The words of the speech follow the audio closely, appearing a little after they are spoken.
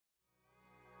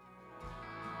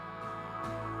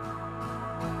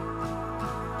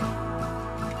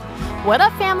What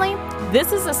up, family?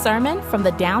 This is a sermon from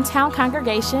the downtown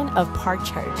congregation of Park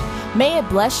Church. May it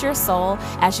bless your soul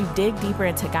as you dig deeper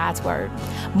into God's Word.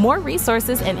 More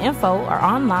resources and info are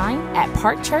online at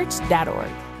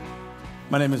parkchurch.org.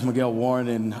 My name is Miguel Warren,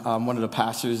 and I'm one of the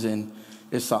pastors, and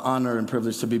it's an honor and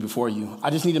privilege to be before you.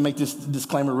 I just need to make this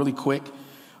disclaimer really quick,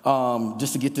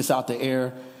 just to get this out the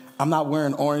air. I'm not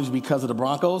wearing orange because of the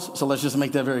Broncos, so let's just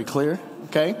make that very clear,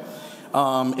 okay?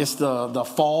 It's the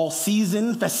fall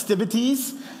season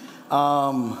festivities.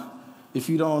 If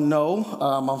you don't know,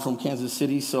 I'm from Kansas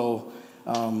City, so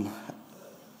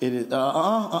it is,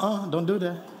 don't do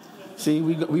that. See,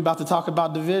 we about to talk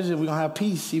about division. We're going to have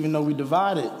peace, even though we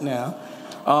divided now.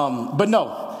 But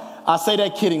no, I say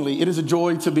that kiddingly. It is a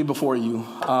joy to be before you.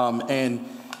 And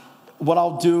what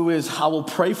I'll do is I will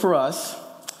pray for us,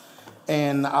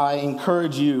 and I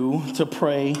encourage you to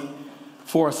pray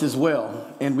for us as well.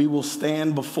 And we will sit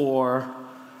at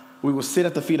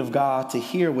the feet of God to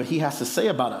hear what he has to say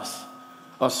about us,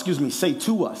 say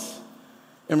to us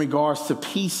in regards to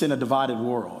peace in a divided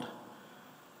world.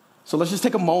 So let's just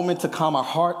take a moment to calm our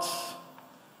hearts,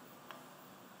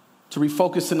 to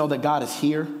refocus, to know that God is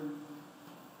here.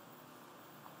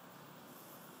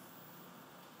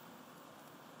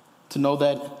 To know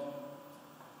that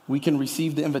we can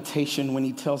receive the invitation when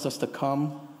he tells us to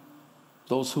come,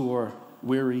 those who are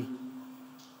weary.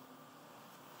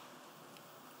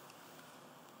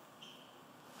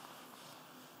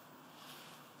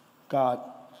 God,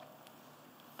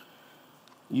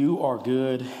 you are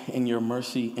good and your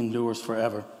mercy endures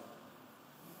forever.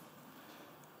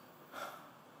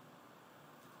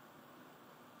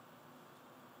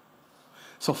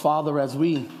 So, Father, as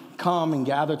we come and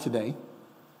gather today,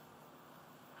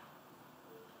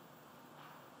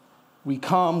 we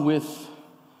come with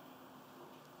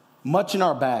much in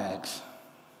our bags.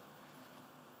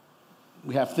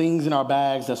 We have things in our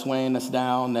bags that's weighing us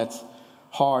down, that's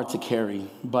hard to carry.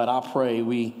 But I pray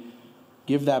we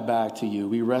give that bag to you.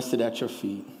 We rest it at your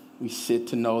feet. We sit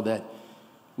to know that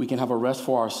we can have a rest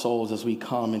for our souls as we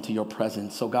come into your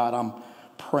presence. So God, I'm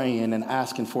praying and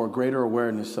asking for a greater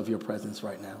awareness of your presence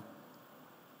right now.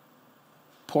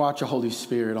 Pour out your Holy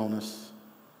Spirit on us.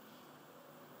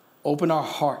 Open our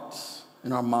hearts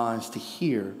and our minds to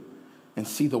hear and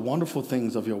see the wonderful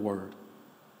things of your word.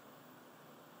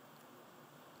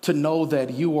 To know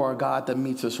that you are a God that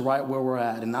meets us right where we're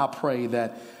at. And I pray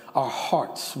that our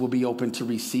hearts will be open to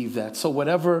receive that. So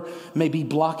whatever may be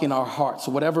blocking our hearts,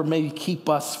 whatever may keep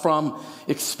us from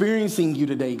experiencing you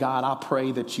today, God, I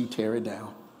pray that you tear it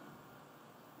down.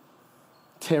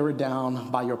 Tear it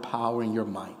down by your power and your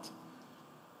might.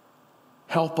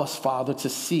 Help us, Father, to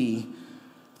see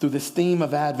through this theme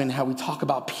of Advent how we talk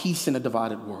about peace in a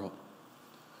divided world.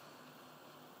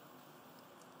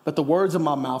 Let the words of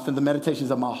my mouth and the meditations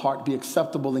of my heart be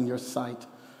acceptable in your sight,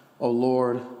 O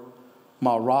Lord,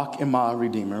 my rock and my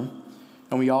redeemer.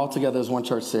 And we all together as one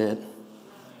church said,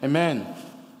 amen.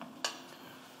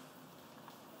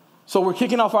 So we're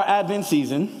kicking off our Advent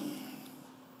season.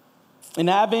 And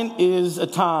Advent is a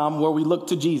time where we look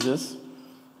to Jesus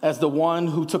as the one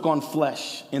who took on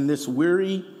flesh in this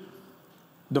weary,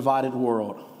 divided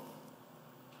world.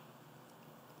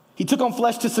 He took on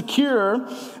flesh to secure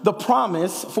the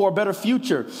promise for a better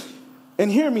future. And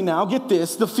hear me now, get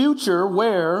this, the future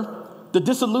where the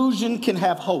disillusioned can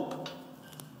have hope,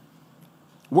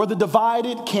 where the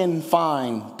divided can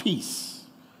find peace,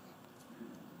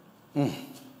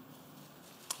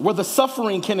 where the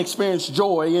suffering can experience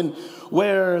joy, and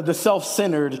where the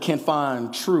self-centered can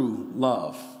find true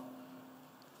love.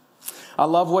 I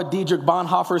love what Dietrich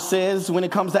Bonhoeffer says when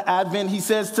it comes to Advent. He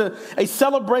says a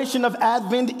celebration of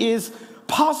Advent is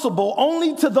possible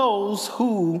only to those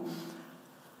who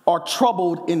are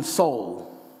troubled in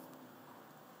soul,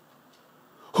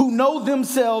 who know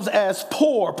themselves as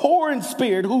poor in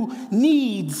spirit, who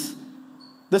needs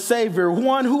the Savior,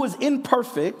 one who is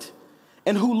imperfect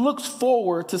and who looks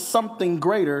forward to something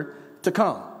greater to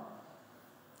come.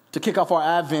 To kick off our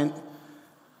Advent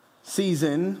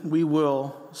season, we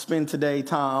will spend today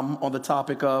time on the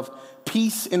topic of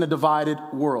peace in a divided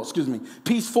world.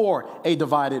 Peace for a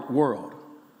divided world.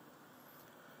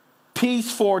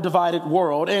 Peace for a divided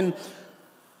world. And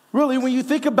really, when you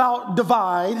think about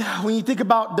divide, when you think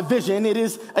about division, it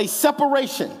is a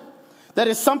separation. That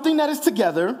is something that is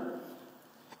together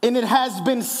and it has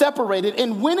been separated.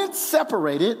 And when it's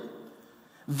separated,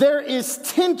 there is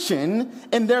tension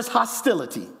and there's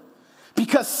hostility.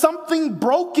 Because something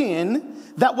broke in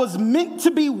that was meant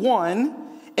to be one,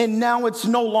 and now it's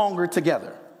no longer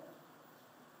together.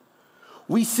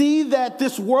 We see that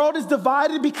this world is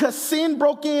divided because sin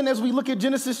broke in as we look at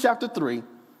Genesis chapter 3.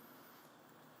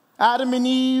 Adam and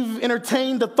Eve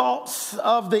entertained the thoughts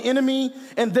of the enemy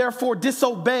and therefore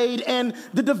disobeyed. And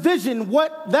the division,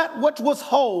 what was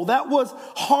whole, that was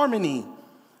harmony,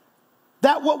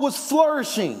 that what was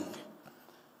flourishing,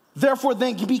 therefore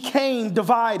then became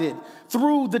divided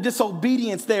through the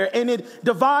disobedience there. And it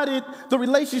divided the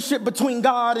relationship between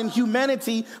God and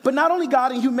humanity, but not only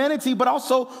God and humanity, but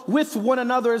also with one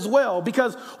another as well.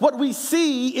 Because what we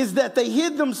see is that they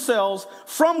hid themselves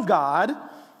from God.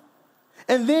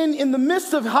 And then in the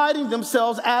midst of hiding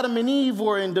themselves, Adam and Eve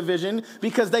were in division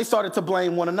because they started to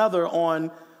blame one another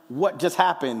on what just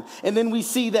happened. And then we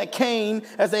see that Cain,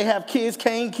 as they have kids,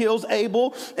 Cain kills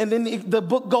Abel. And then the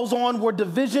book goes on where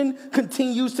division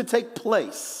continues to take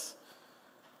place.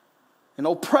 And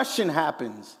oppression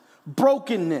happens.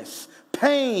 Brokenness,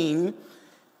 pain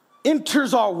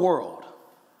enters our world.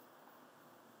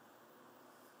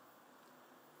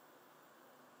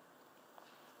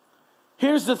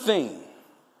 Here's the thing.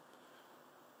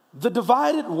 The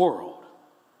divided world,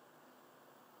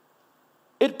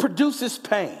 it produces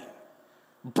pain,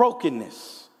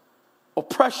 brokenness,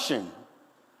 oppression,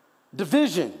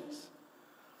 divisions.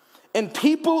 And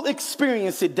people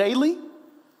experience it daily,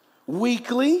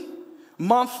 weekly,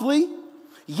 monthly,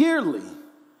 yearly.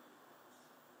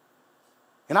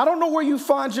 And I don't know where you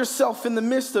find yourself in the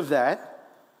midst of that,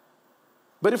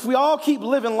 but if we all keep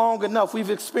living long enough, we've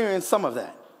experienced some of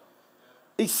that.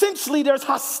 Essentially, there's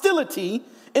hostility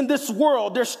in this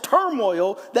world. There's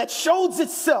turmoil that shows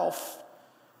itself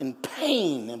in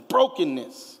pain and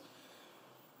brokenness.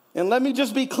 And let me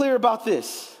just be clear about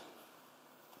this.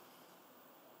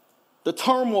 The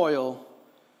turmoil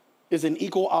is an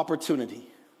equal opportunity.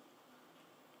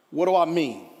 What do I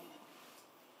mean?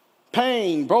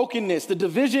 Pain, brokenness, the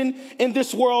division in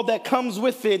this world that comes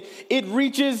with it, it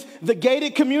reaches the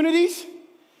gated communities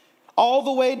all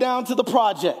the way down to the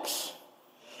projects.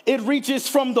 It reaches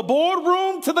from the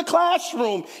boardroom to the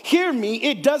classroom. Hear me,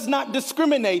 it does not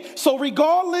discriminate. So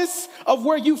regardless of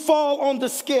where you fall on the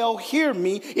scale, hear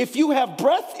me, if you have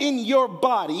breath in your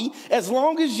body, as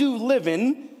long as you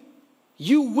living,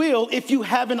 you will, if you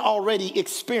haven't already,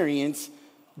 experience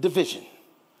division.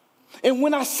 And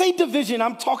when I say division,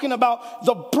 I'm talking about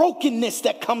the brokenness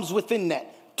that comes within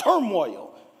that,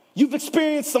 turmoil. You've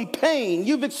experienced some pain.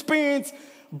 You've experienced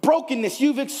brokenness.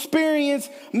 You've experienced,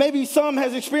 maybe some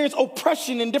has experienced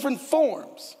oppression in different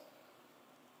forms.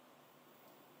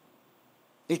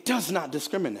 It does not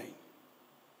discriminate.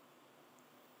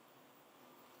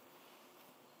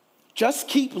 Just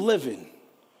keep living,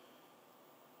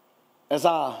 as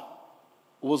I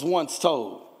was once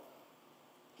told,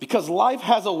 because life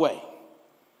has a way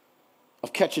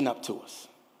of catching up to us.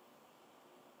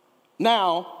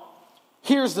 Now,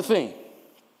 here's the thing.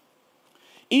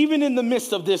 Even in the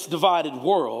midst of this divided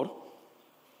world,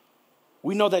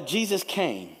 we know that Jesus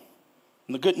came.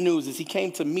 And the good news is he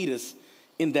came to meet us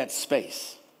in that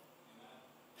space.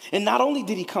 And not only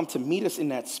did he come to meet us in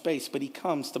that space, but he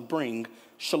comes to bring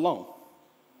shalom,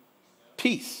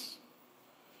 peace.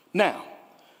 Now,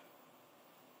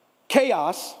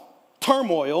 chaos,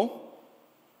 turmoil,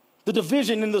 the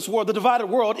division in this world, the divided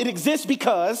world, it exists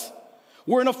because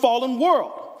we're in a fallen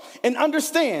world. And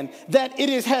understand that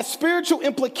it has spiritual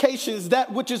implications,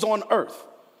 that which is on earth.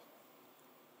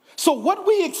 So what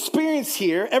we experience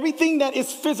here, everything that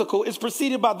is physical is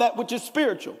preceded by that which is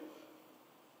spiritual.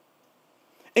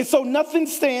 And so nothing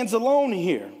stands alone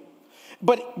here.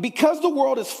 But because the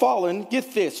world is fallen,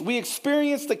 get this, we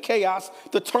experience the chaos,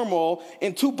 the turmoil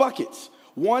in two buckets.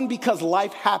 One, because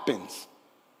life happens.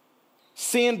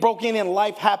 Sin broke in and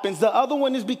life happens. The other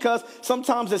one is because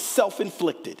sometimes it's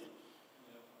self-inflicted.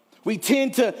 We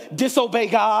tend to disobey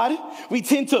God. We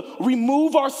tend to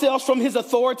remove ourselves from his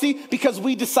authority because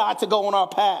we decide to go on our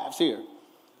paths here.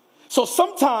 So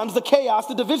sometimes the chaos,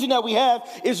 the division that we have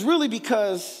is really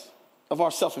because of our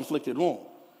self-inflicted wound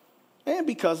and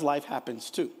because life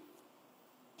happens too.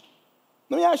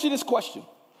 Let me ask you this question.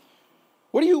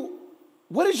 What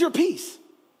is your peace?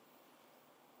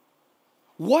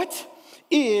 What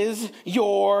is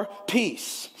your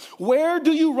peace? Where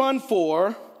do you run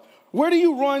for? Where do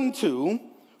you run to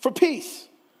for peace?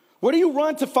 Where do you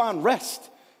run to find rest,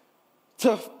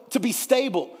 to be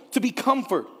stable, to be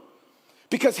comfort?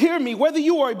 Because hear me, whether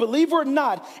you are a believer or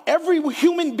not, every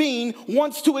human being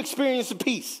wants to experience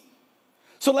peace.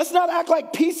 So let's not act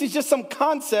like peace is just some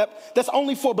concept that's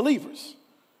only for believers.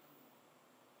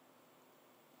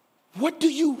 What do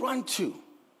you run to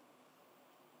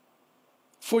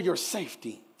for your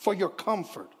safety, for your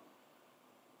comfort?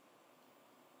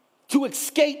 To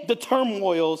escape the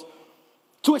turmoils,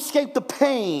 to escape the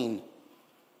pain,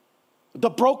 the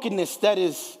brokenness that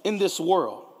is in this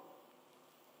world.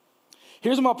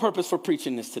 Here's my purpose for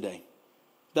preaching this today.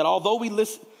 That although we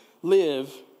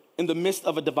live in the midst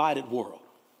of a divided world,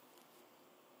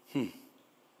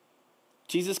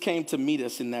 Jesus came to meet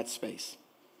us in that space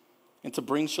and to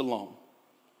bring shalom,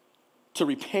 to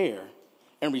repair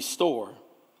and restore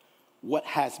what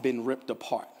has been ripped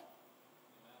apart.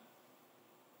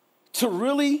 To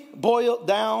really boil it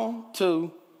down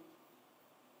to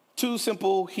two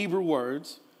simple Hebrew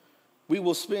words, we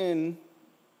will spend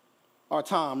our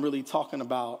time really talking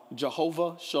about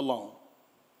Jehovah Shalom.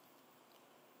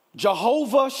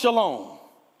 Jehovah Shalom.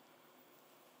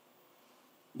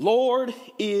 Lord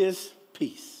is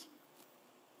peace.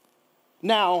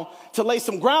 Now, to lay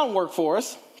some groundwork for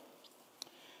us,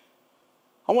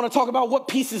 I want to talk about what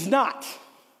peace is not.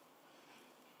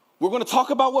 We're going to talk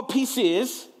about what peace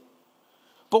is,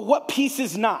 but what peace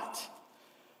is not.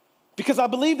 Because I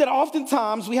believe that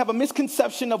oftentimes we have a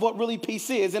misconception of what really peace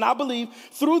is. And I believe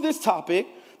through this topic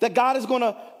that God is going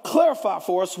to clarify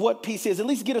for us what peace is, at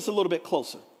least get us a little bit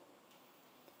closer.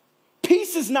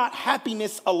 Peace is not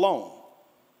happiness alone.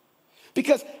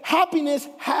 Because happiness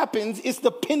happens, it's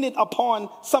dependent upon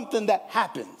something that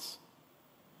happens.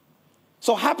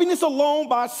 So happiness alone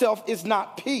by itself is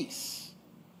not peace.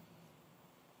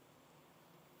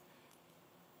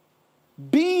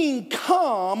 Being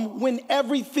calm when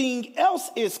everything else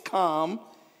is calm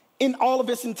in all of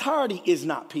its entirety is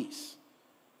not peace.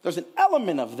 There's an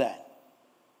element of that.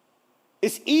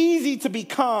 It's easy to be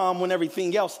calm when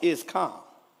everything else is calm.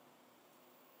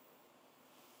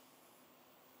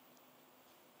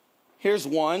 Here's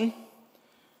one.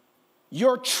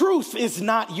 Your truth is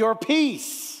not your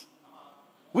peace.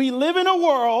 We live in a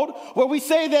world where we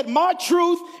say that my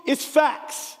truth is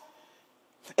facts.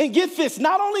 And get this,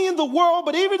 not only in the world,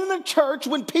 but even in the church,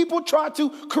 when people try to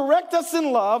correct us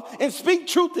in love and speak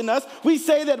truth in us, we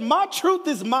say that my truth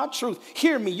is my truth.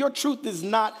 Hear me, your truth is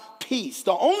not peace.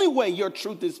 The only way your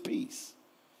truth is peace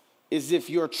is if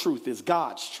your truth is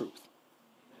God's truth.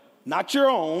 Not your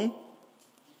own,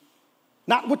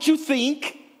 not what you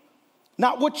think,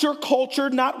 not what your culture,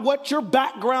 not what your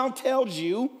background tells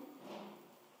you.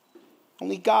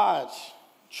 Only God's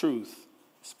truth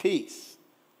is peace.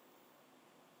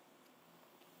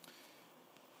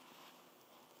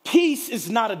 Peace is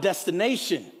not a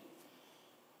destination.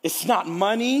 It's not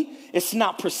money. It's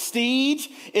not prestige.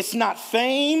 It's not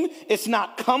fame. It's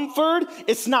not comfort.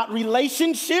 It's not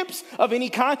relationships of any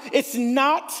kind. It's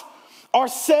not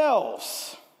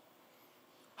ourselves.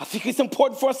 I think it's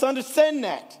important for us to understand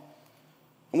that.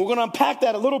 And we're going to unpack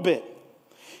that a little bit.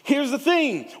 Here's the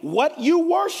thing. What you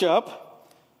worship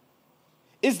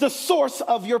is the source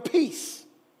of your peace.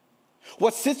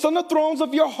 What sits on the thrones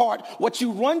of your heart, what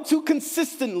you run to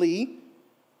consistently,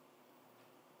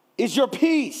 is your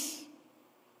peace.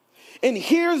 And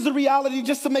here's the reality,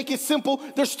 just to make it simple,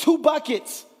 there's two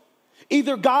buckets.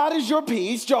 Either God is your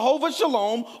peace, Jehovah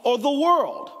Shalom, or the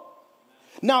world.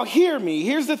 Now hear me,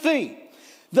 here's the thing.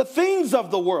 The things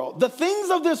of the world, the things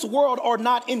of this world are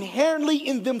not inherently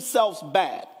in themselves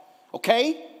bad,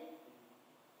 okay?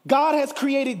 God has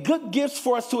created good gifts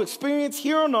for us to experience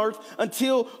here on earth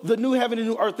until the new heaven and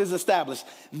new earth is established.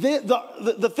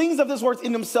 The things of this world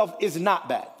in themselves is not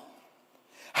bad.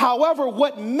 However,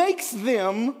 what makes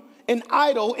them an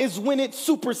idol is when it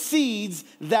supersedes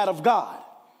that of God.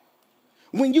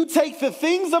 When you take the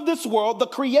things of this world, the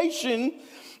creation,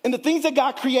 and the things that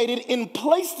God created and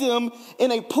place them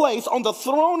in a place on the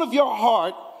throne of your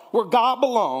heart where God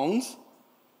belongs,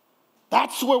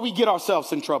 that's where we get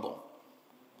ourselves in trouble.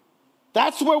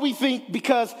 That's where we think,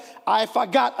 because if I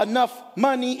got enough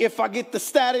money, if I get the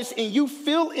status, and you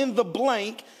fill in the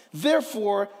blank,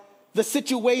 therefore the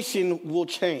situation will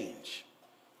change.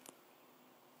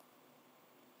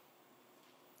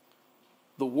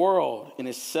 The world in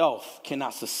itself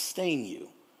cannot sustain you.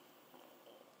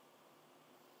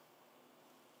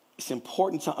 It's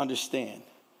important to understand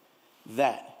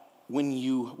that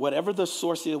whatever the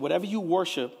source is, whatever you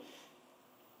worship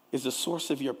is the source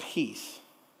of your peace.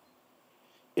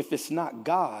 If it's not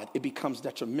God, it becomes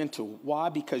detrimental. Why?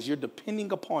 Because you're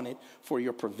depending upon it for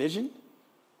your provision,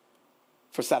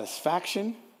 for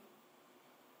satisfaction,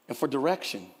 and for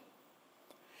direction.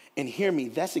 And hear me,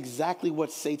 that's exactly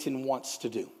what Satan wants to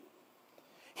do.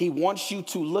 He wants you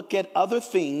to look at other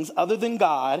things other than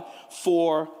God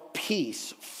for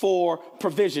peace, for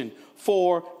provision,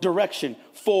 for direction,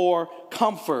 for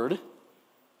comfort.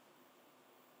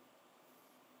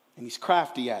 And he's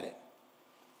crafty at it.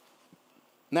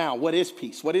 Now, what is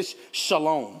peace? What is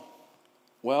shalom?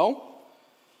 Well,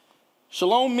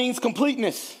 shalom means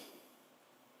completeness,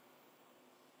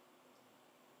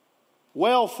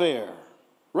 welfare,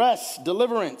 rest,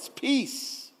 deliverance,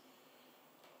 peace.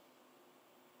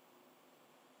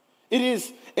 It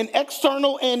is an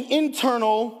external and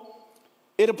internal.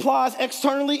 It applies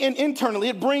externally and internally.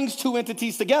 It brings two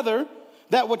entities together,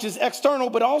 that which is external,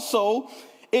 but also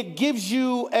it gives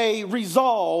you a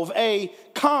resolve, a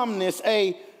calmness,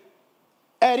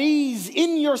 at ease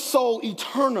in your soul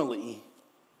eternally.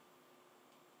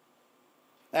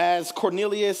 As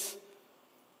Cornelius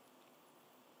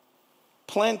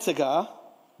Plantinga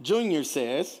Jr.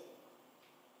 says,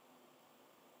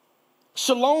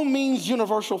 shalom means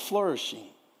universal flourishing,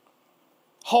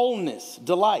 wholeness,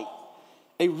 delight,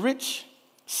 a rich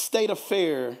state of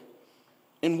fare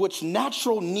in which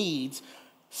natural needs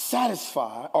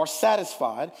are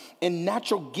satisfied and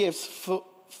natural gifts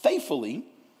faithfully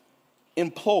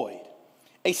employed.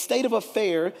 A state of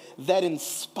affair that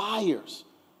inspires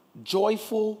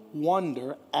joyful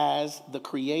wonder as the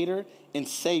Creator and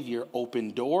Savior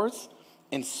open doors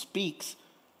and speaks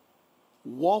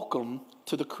welcome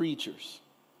to the creatures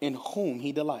in whom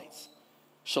he delights.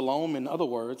 Shalom, in other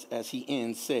words, as he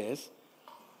ends, says,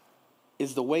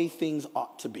 is the way things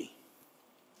ought to be.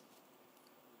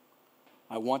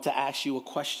 I want to ask you a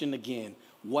question again.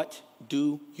 What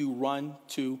do you run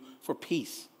to for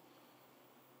peace?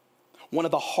 One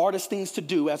of the hardest things to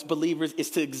do as believers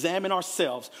is to examine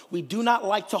ourselves. We do not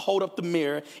like to hold up the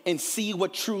mirror and see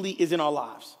what truly is in our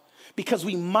lives because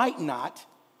we might not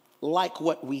like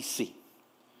what we see.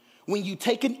 When you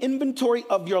take an inventory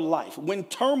of your life, when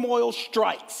turmoil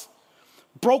strikes,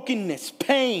 brokenness,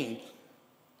 pain,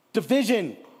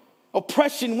 division,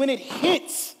 oppression, when it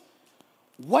hits,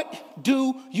 what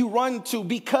do you run to?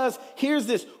 Because here's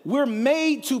this, we're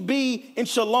made to be in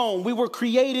shalom. We were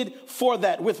created for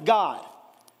that with God.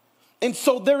 And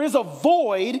so there is a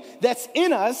void that's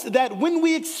in us that when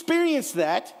we experience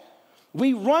that,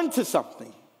 we run to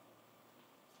something.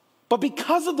 But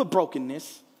because of the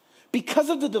brokenness, because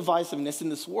of the divisiveness in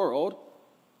this world,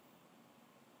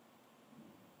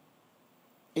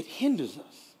 it hinders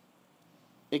us.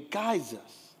 It guides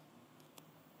us.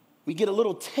 We get a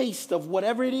little taste of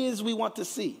whatever it is we want to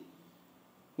see.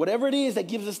 Whatever it is that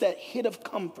gives us that hit of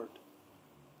comfort.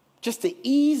 Just to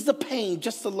ease the pain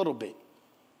just a little bit.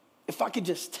 If I could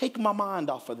just take my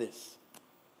mind off of this.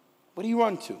 What do you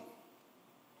run to?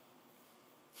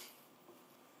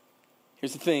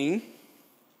 Here's the thing.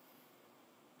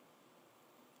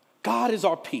 God is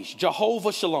our peace,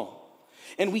 Jehovah Shalom.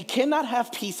 And we cannot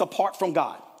have peace apart from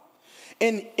God.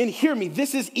 And hear me,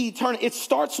 this is eternal. It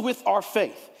starts with our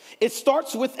faith. It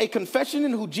starts with a confession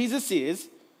in who Jesus is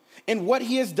and what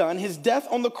he has done, his death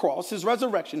on the cross, his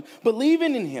resurrection,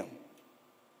 believing in him.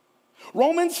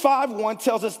 Romans 5:1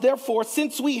 tells us, therefore,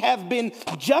 since we have been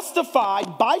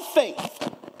justified by faith,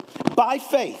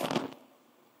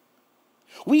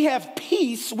 we have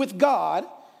peace with God.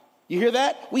 You hear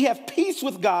that? We have peace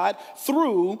with God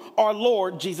through our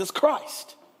Lord Jesus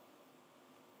Christ.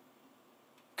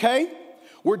 Okay?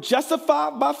 We're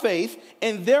justified by faith,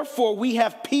 and therefore we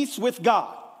have peace with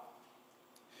God.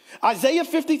 Isaiah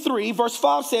 53, verse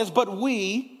 5 says, but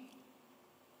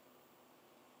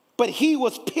he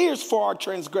was pierced for our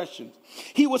transgressions.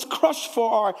 He was crushed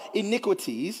for our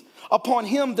iniquities. Upon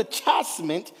him the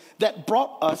chastisement that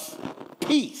brought us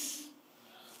peace.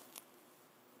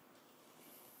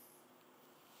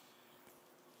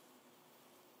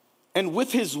 And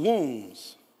with his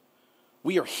wounds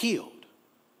we are healed.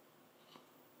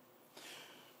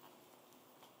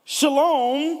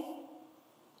 Shalom,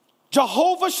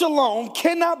 Jehovah Shalom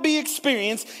cannot be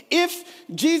experienced if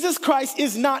Jesus Christ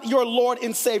is not your Lord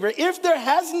and Savior. If there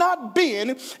has not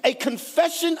been a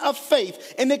confession of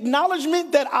faith, an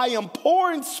acknowledgement that I am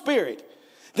poor in spirit,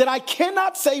 that I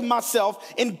cannot save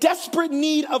myself, in desperate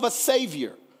need of a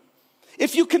Savior.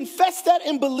 If you confess that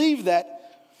and believe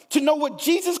that, to know what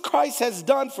Jesus Christ has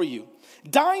done for you,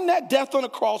 dying that death on the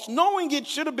cross, knowing it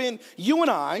should have been you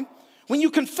and I, when you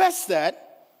confess that,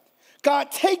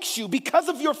 God takes you, because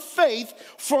of your faith,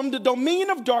 from the dominion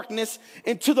of darkness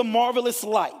into the marvelous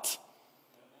light.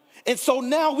 And so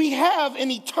now we have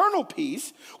an eternal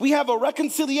peace. We have a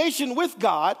reconciliation with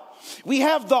God. We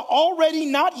have the already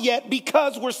not yet,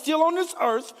 because we're still on this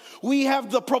earth. We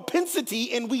have the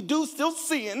propensity, and we do still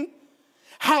sin.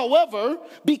 However,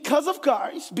 because of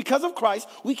Christ,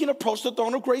 we can approach the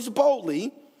throne of grace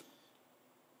boldly.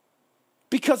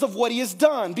 Because of what he has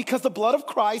done, because the blood of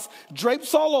Christ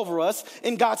drapes all over us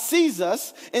and God sees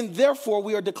us, and therefore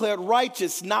we are declared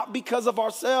righteous, not because of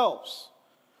ourselves.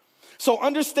 So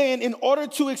understand, in order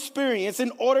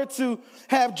to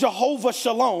have Jehovah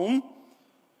Shalom,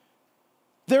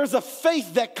 there's a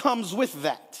faith that comes with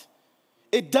that.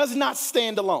 It does not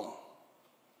stand alone.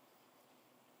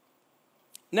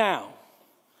 Now,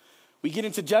 we get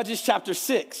into Judges chapter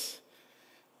 6.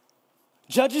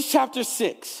 Judges chapter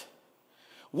 6,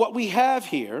 what we have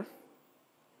here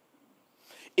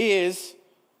is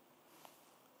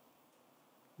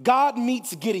God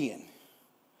meets Gideon.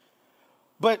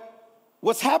 But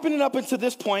what's happening up until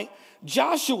this point,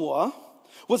 Joshua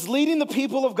was leading the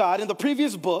people of God in the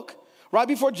previous book, right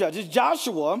before Judges.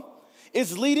 Joshua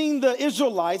is leading the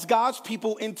Israelites, God's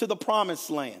people, into the promised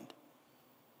land.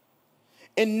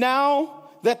 And now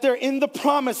that they're in the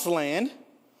promised land,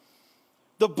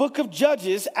 the book of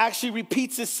Judges actually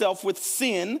repeats itself with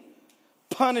sin,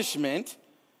 punishment,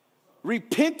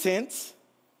 repentance,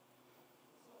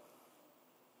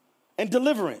 and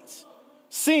deliverance.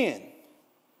 Sin,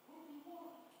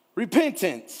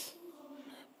 repentance,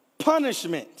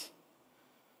 punishment,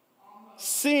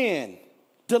 sin,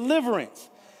 deliverance.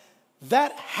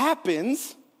 That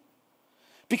happens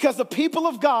because the people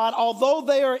of God, although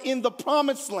they are in the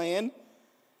promised land,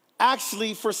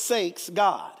 actually forsakes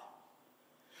God.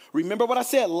 Remember what I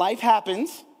said, life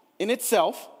happens in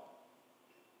itself,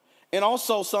 and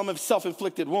also some have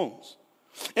self-inflicted wounds.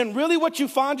 And really what you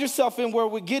find yourself in where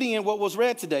we're getting in what was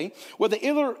read today, where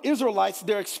the Israelites,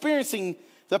 they're experiencing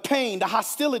the pain, the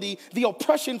hostility, the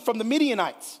oppression from the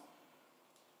Midianites.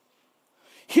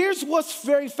 Here's what's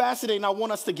very fascinating I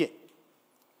want us to get.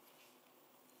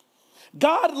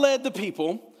 God led the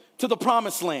people to the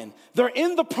promised land. They're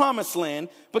in the promised land,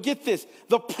 but get this,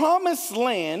 the promised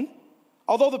land,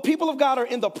 although the people of God are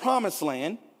in the promised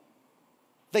land,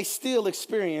 they still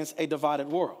experience a divided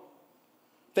world.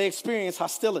 They experience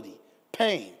hostility,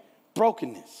 pain,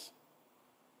 brokenness.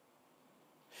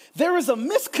 There is a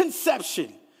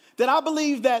misconception that I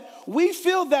believe that we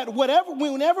feel that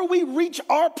whenever we reach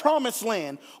our promised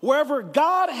land, wherever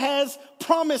God has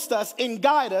promised us and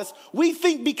guide us, we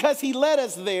think because he led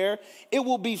us there, it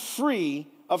will be free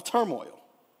of turmoil.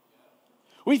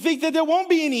 We think that there won't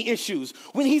be any issues.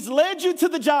 When he's led you to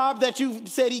the job that you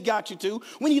said he got you to,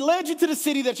 when he led you to the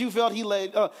city that you felt he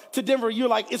led, to Denver, you're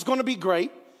like, it's going to be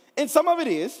great. And some of it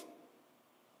is.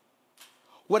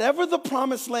 Whatever the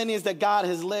promised land is that God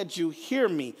has led you, hear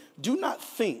me, do not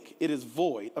think it is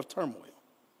void of turmoil.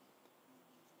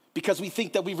 Because we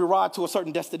think that we've arrived to a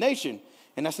certain destination,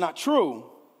 and that's not true.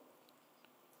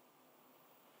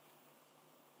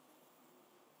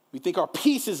 We think our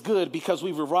peace is good because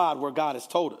we've arrived where God has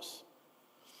told us.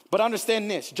 But understand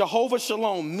this, Jehovah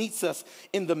Shalom meets us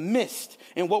in the midst.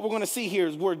 And what we're going to see here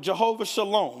is where Jehovah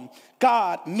Shalom,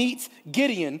 God meets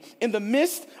Gideon in the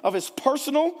midst of his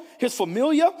personal, his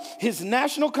familial, his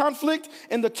national conflict,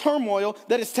 and the turmoil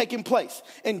that is taking place.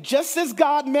 And just as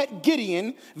God met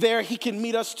Gideon there, he can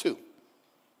meet us too.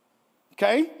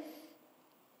 Okay?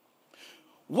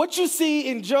 What you see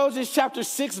in Judges chapter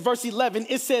 6, verse 11,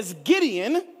 it says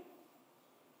Gideon,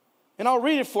 and I'll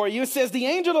read it for you. It says, the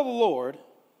angel of the Lord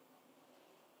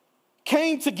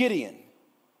came to Gideon.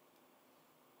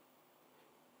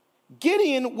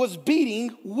 Gideon was beating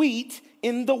wheat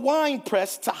in the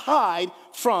winepress to hide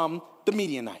from the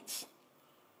Midianites.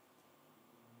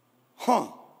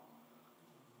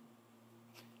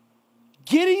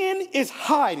 Gideon is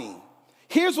hiding.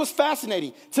 Here's what's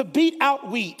fascinating. To beat out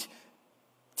wheat,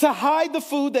 to hide the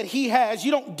food that he has,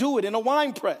 you don't do it in a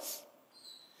winepress.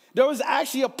 There was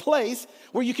actually a place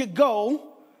where you could go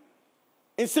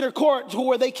in center court to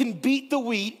where they can beat the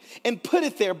wheat and put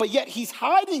it there, but yet he's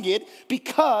hiding it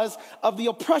because of the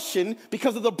oppression,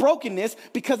 because of the brokenness,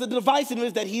 because of the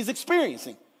divisiveness that he's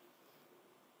experiencing.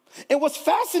 And what's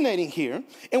fascinating here,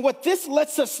 and what this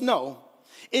lets us know,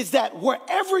 is that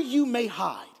wherever you may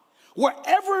hide,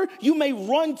 wherever you may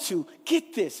run to,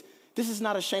 get this, this is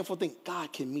not a shameful thing.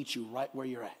 God can meet you right where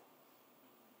you're at.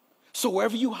 So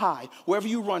wherever you hide, wherever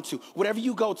you run to, whatever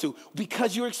you go to,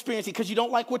 because you're experiencing, because you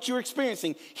don't like what you're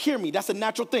experiencing, hear me, that's a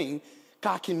natural thing.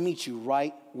 God can meet you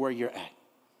right where you're at.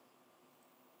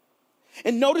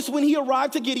 And notice when he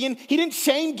arrived to Gideon, he didn't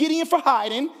shame Gideon for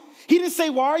hiding. He didn't say,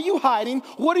 why are you hiding?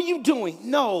 What are you doing?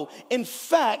 No, in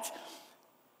fact,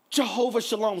 Jehovah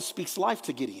Shalom speaks life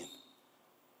to Gideon.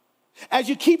 As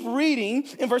you keep reading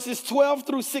in verses 12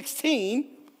 through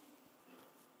 16,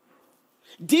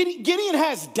 Gideon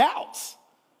has doubts.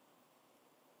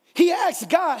 He asks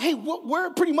God, hey,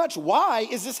 why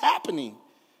is this happening?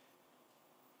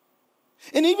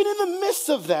 And even in the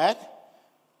midst of that,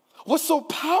 what's so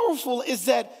powerful is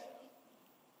that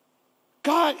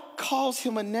God calls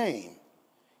him a name.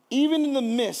 Even in the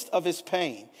midst of his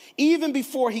pain, even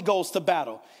before he goes to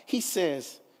battle, he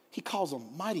calls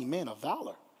him mighty man of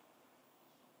valor.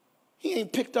 He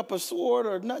ain't picked up a sword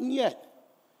or nothing yet.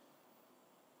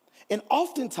 And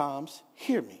oftentimes,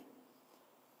 hear me,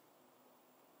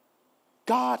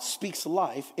 God speaks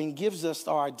life and gives us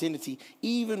our identity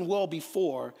even well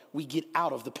before we get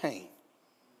out of the pain.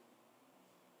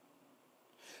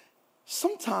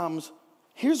 sometimes,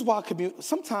 here's why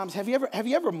sometimes, have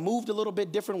you ever moved a little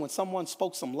bit different when someone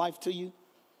spoke some life to you?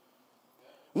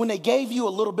 When they gave you a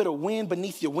little bit of wind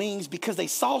beneath your wings because they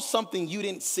saw something you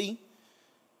didn't see?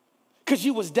 Because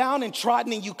you was down and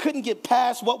trodden and you couldn't get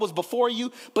past what was before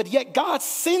you, but yet God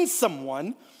sends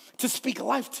someone to speak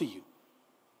life to you,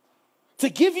 to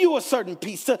give you a certain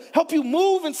peace, to help you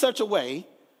move in such a way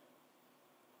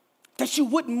that you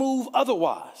wouldn't move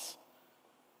otherwise.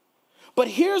 But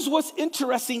here's what's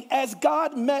interesting. As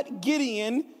God met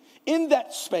Gideon in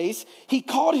that space, he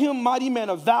called him mighty man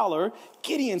of valor.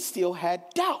 Gideon still had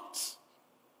doubts.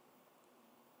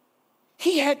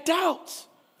 He had doubts.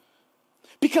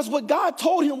 Because what God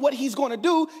told him what he's going to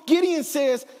do, Gideon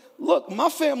says, look, my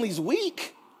family's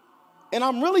weak, and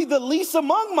I'm really the least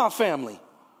among my family.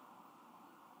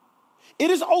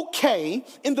 It is okay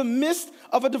in the midst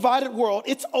of a divided world,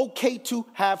 it's okay to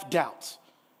have doubts.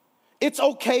 It's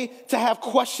okay to have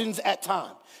questions at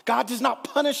times. God does not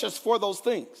punish us for those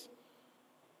things.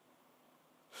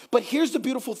 But here's the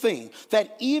beautiful thing,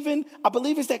 that even, I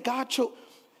believe is that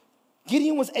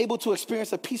Gideon was able to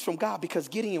experience a peace from God because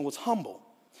Gideon was humble.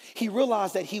 He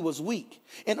realized that he was weak.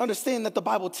 And understand that the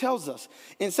Bible tells us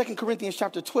in 2 Corinthians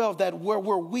chapter 12 that where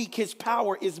we're weak, his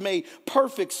power is made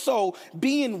perfect. So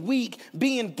being weak,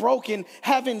 being broken,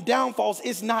 having downfalls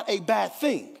is not a bad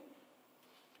thing.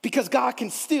 Because God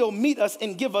can still meet us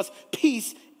and give us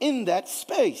peace in that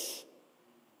space.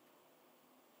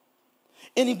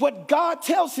 And what God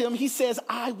tells him, he says,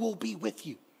 I will be with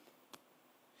you.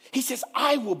 He says,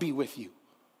 I will be with you.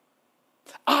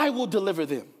 I will deliver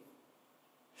them.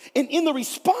 And in the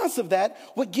response of that,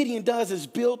 what Gideon does is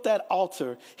build that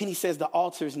altar. And he says the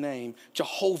altar's name,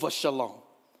 Jehovah Shalom.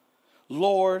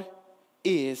 Lord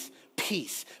is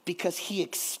peace. Because he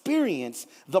experienced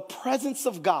the presence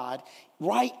of God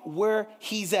right where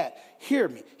he's at. Hear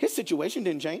me. His situation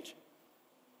didn't change.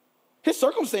 His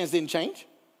circumstance didn't change.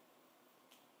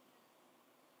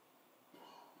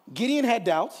 Gideon had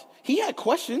doubts. He had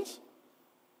questions.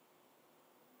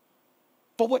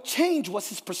 But what changed was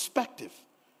his perspective.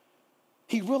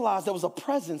 He realized there was a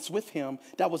presence with him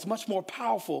that was much more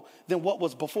powerful than what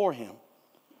was before him.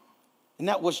 And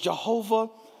that was Jehovah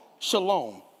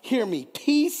Shalom. Hear me.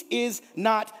 Peace is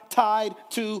not tied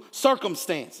to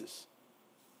circumstances.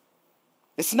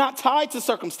 It's not tied to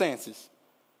circumstances.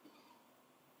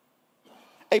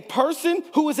 A person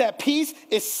who is at peace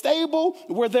is stable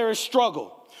where there is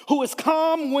struggle. Who is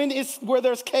calm where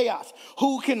there's chaos.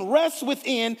 Who can rest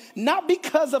within, not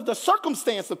because of the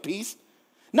circumstance of peace,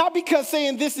 not because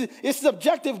saying this is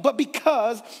subjective, but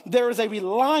because there is a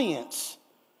reliance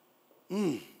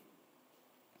on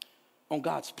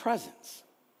God's presence.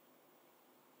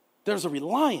 There's a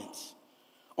reliance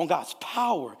on God's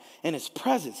power and his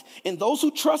presence. And those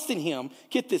who trust in him,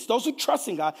 get this, those who trust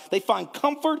in God, they find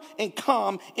comfort and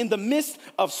calm in the midst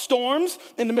of storms,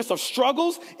 in the midst of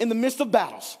struggles, in the midst of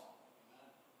battles.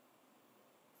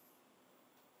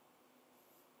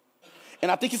 And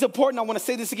I think it's important, I want to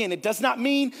say this again, it does not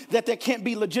mean that there can't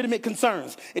be legitimate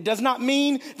concerns. It does not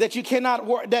mean that you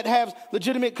cannot that have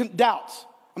legitimate doubts.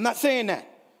 I'm not saying that.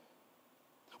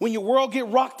 When your world get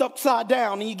rocked upside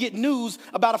down and you get news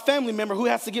about a family member who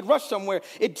has to get rushed somewhere,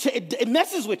 it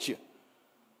messes with you.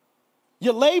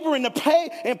 You're laboring to pray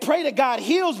that God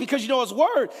heals because you know his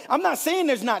word. I'm not saying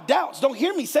there's not doubts. Don't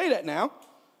hear me say that now.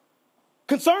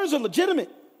 Concerns are legitimate.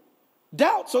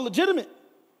 Doubts are legitimate.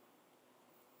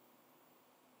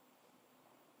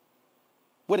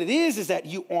 What it is that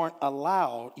you're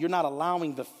not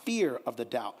allowing the fear of the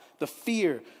doubt, the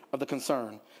fear of the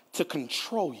concern to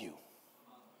control you.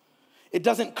 It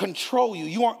doesn't control you.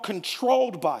 You aren't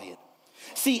controlled by it.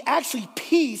 See, actually,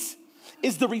 peace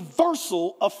is the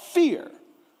reversal of fear.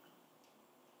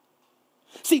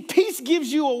 See, peace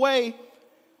gives you a way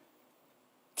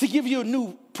to give you a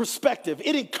new perspective.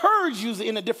 It encourages you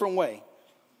in a different way.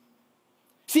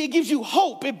 See, it gives you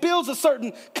hope. It builds a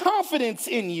certain confidence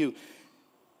in you.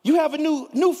 You have a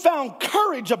newfound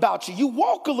courage about you. You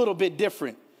walk a little bit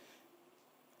different.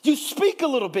 You speak a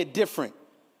little bit different.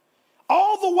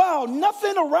 All the while,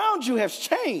 nothing around you has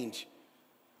changed.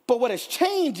 But what has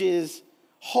changed is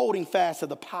holding fast to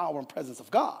the power and presence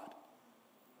of God.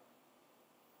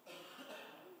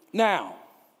 Now,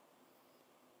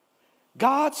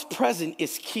 God's presence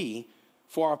is key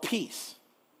for our peace.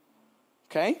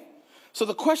 Okay? So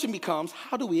the question becomes,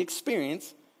 how do we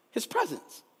experience his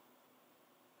presence?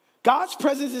 God's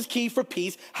presence is key for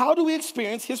peace. How do we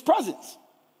experience his presence?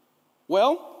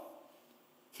 Well,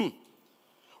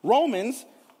 Romans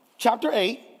chapter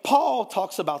 8, Paul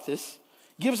talks about this,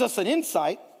 gives us an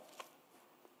insight,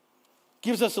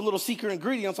 gives us a little secret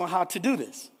ingredients on how to do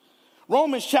this.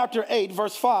 Romans chapter 8,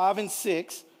 verse 5 and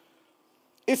 6,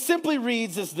 it simply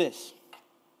reads as this.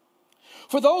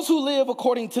 For those who live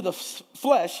according to the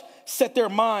flesh set their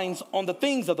minds on the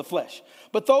things of the flesh.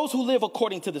 But those who live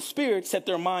according to the Spirit set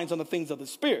their minds on the things of the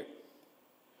Spirit.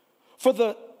 For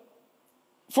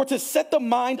to set the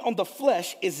mind on the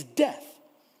flesh is death.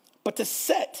 But to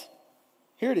set,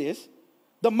 here it is,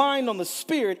 the mind on the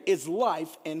Spirit is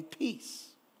life and peace.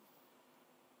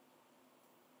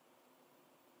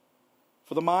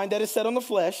 For the mind that is set on the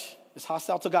flesh is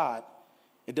hostile to God.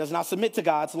 It does not submit to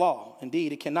God's law.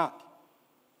 Indeed, it cannot.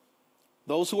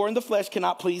 Those who are in the flesh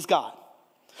cannot please God.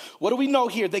 What do we know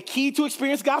here? The key to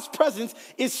experience God's presence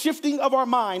is shifting of our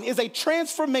mind, is a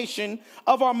transformation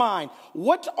of our mind.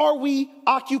 What are we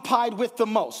occupied with the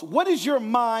most? What is your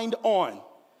mind on?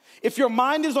 If your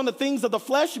mind is on the things of the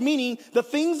flesh, meaning the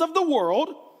things of the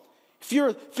world, if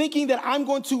you're thinking that I'm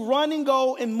going to run and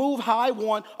go and move how I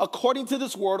want according to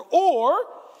this word, or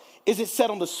is it set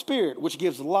on the Spirit, which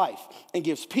gives life and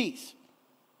gives peace?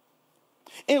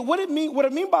 And what I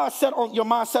mean by your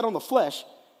mind set on the flesh,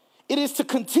 it is to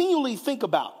continually think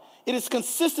about. It is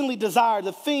consistently desire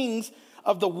the things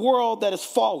of the world that is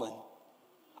fallen,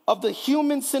 of the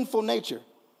human sinful nature.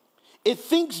 It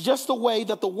thinks just the way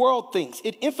that the world thinks.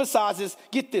 It emphasizes,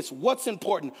 get this, what's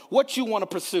important, what you want to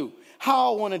pursue,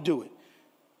 how I want to do it.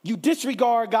 You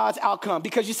disregard God's outcome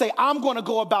because you say, I'm going to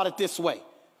go about it this way.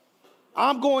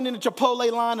 I'm going in the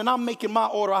Chipotle line and I'm making my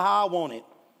order how I want it.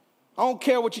 I don't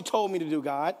care what you told me to do,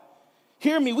 God.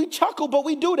 Hear me, we chuckle, but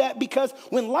we do that because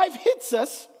when life hits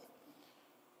us,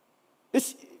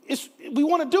 we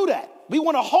want to do that. We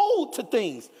want to hold to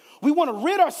things. We want to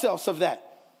rid ourselves of that.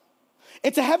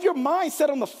 And to have your mind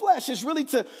set on the flesh is really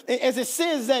to, as it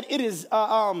says that it is,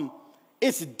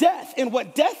 it's death. And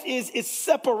what death is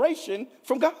separation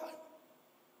from God.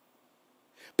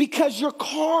 Because you're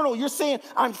carnal. You're saying,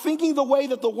 I'm thinking the way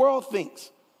that the world thinks.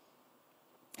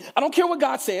 I don't care what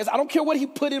God says. I don't care what he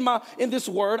put in this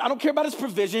word. I don't care about his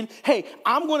provision. Hey,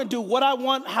 I'm going to do what I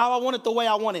want, how I want it, the way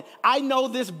I want it. I know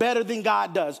this better than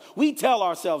God does. We tell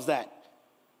ourselves that.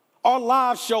 Our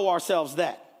lives show ourselves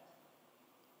that.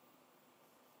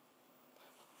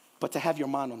 But to have your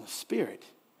mind on the Spirit,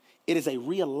 it is a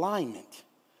realignment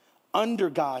under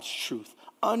God's truth,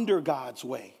 under God's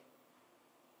way.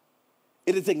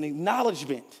 It is an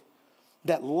acknowledgement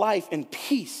that life and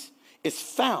peace is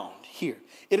found here.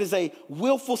 It is a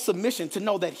willful submission to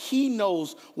know that he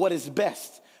knows what is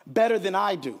best, better than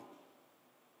I do.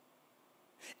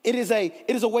 It is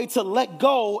a way to let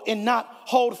go and not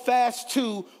hold fast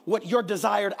to what your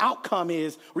desired outcome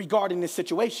is regarding this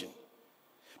situation,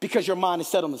 because your mind is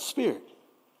set on the Spirit.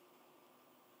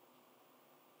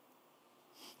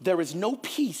 There is no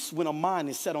peace when a mind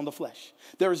is set on the flesh.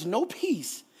 There is no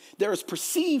peace. There is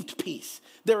perceived peace.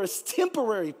 There is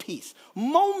temporary peace,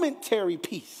 momentary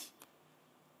peace.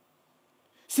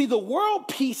 See, the world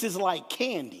peace is like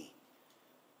candy.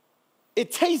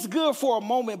 It tastes good for a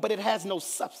moment, but it has no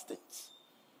substance.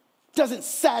 It doesn't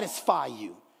satisfy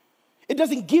you. It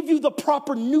doesn't give you the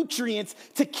proper nutrients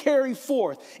to carry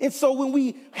forth. And so when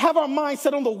we have our mind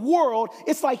set on the world,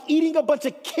 it's like eating a bunch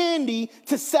of candy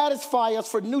to satisfy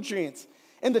us for nutrients.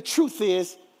 And the truth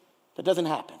is, that doesn't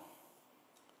happen.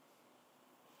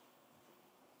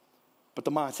 But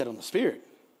the mind set on the Spirit,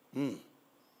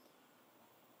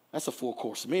 that's a full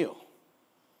course meal.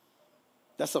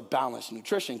 That's a balanced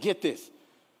nutrition. Get this.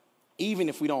 Even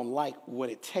if we don't like what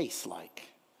it tastes like,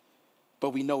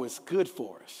 but we know it's good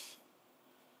for us.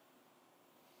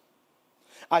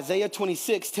 Isaiah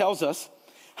 26 tells us,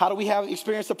 how do we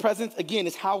experience the presence? Again,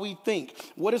 it's how we think.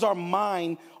 What is our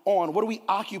mind on? What are we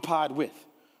occupied with?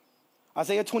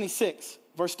 Isaiah 26,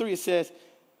 verse 3, it says,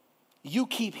 you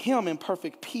keep him in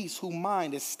perfect peace whose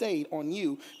mind is stayed on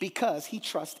you because he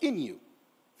trusts in you.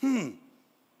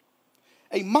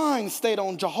 A mind stayed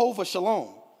on Jehovah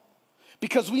Shalom,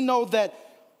 because we know that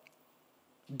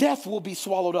death will be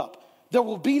swallowed up. There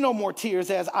will be no more tears,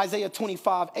 as Isaiah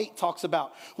 25:8 talks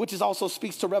about, which also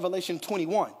speaks to Revelation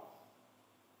 21.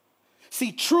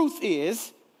 See, truth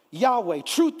is Yahweh.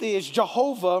 Truth is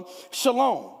Jehovah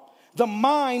Shalom. The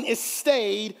mind is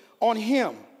stayed on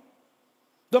him.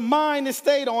 The mind is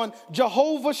stayed on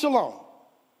Jehovah Shalom.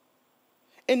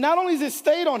 And not only is it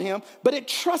stayed on him, but it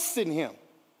trusts in him.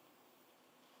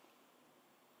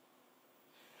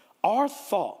 Our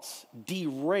thoughts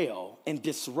derail and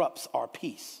disrupts our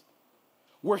peace.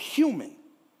 We're human.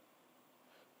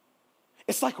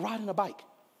 It's like riding a bike.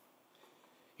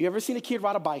 You ever seen a kid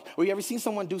ride a bike, or you ever seen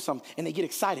someone do something and they get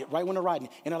excited right when they're riding,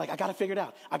 and they're like, I got to figure it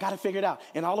out. I got to figure it out.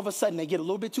 And all of a sudden they get a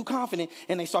little bit too confident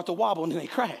and they start to wobble and then they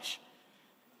crash.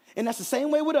 And that's the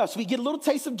same way with us. We get a little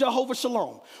taste of Jehovah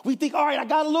Shalom. We think, all right, I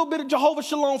got a little bit of Jehovah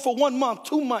Shalom for 1 month,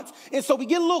 2 months. And so we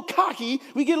get a little cocky.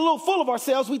 We get a little full of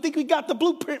ourselves. We think we got the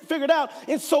blueprint figured out.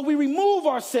 And so we remove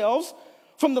ourselves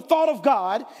from the thought of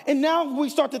God. And now we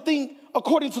start to think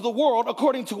according to the world,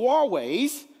 according to our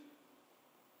ways,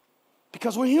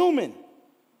 because we're human.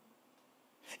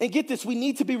 And get this, we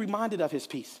need to be reminded of his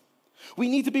peace. We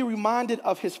need to be reminded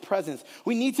of his presence.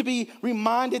 We need to be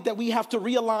reminded that we have to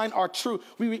realign our truth.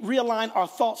 We realign our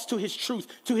thoughts to his truth,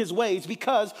 to his ways,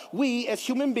 because we as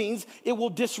human beings, it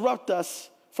will disrupt us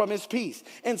from his peace.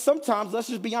 And sometimes, let's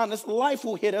just be honest, life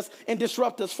will hit us and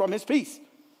disrupt us from his peace.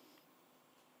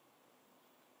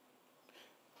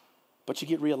 But you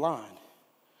get realigned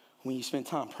when you spend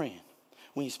time praying,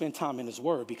 when you spend time in his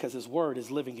word, because his word is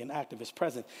living and active, his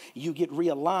present. You get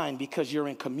realigned because you're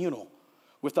in communal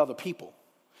with other people.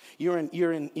 You're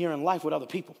in life with other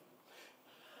people.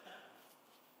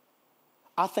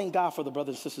 I thank God for the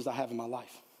brothers and sisters I have in my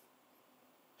life.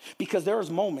 Because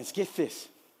there's moments, get this,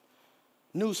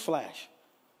 newsflash,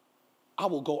 I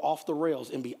will go off the rails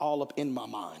and be all up in my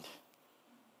mind.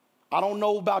 I don't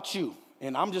know about you,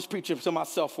 and I'm just preaching to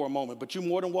myself for a moment, but you're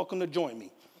more than welcome to join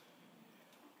me.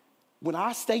 When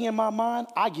I stay in my mind,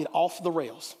 I get off the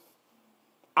rails.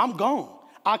 I'm gone.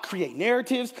 I create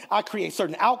narratives, I create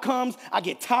certain outcomes, I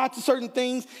get tied to certain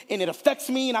things, and it affects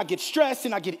me, and I get stressed,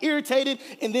 and I get irritated,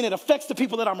 and then it affects the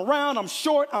people that I'm around. I'm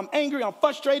short, I'm angry, I'm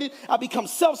frustrated, I become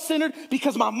self-centered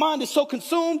because my mind is so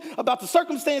consumed about the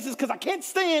circumstances because I can't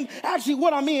stand actually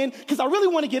what I'm in because I really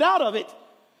want to get out of it.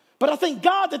 But I thank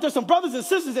God that there's some brothers and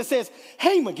sisters that says,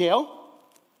 hey, Miguel,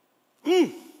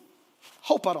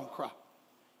 hope I don't cry.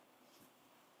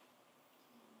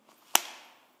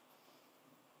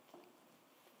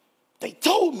 They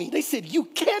told me, they said, you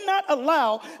cannot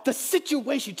allow the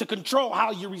situation to control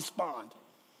how you respond.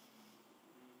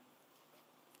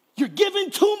 You're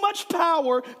giving too much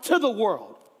power to the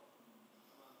world.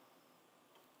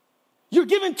 You're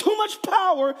giving too much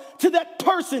power to that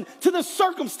person, to the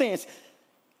circumstance.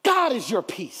 God is your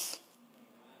peace,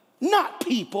 not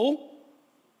people.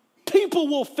 People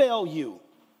will fail you.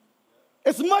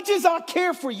 As much as I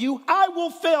care for you, I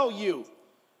will fail you.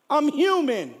 I'm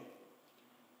human.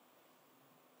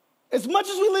 As much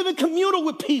as we live in communal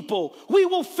with people, we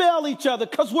will fail each other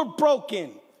because we're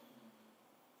broken.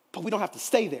 But we don't have to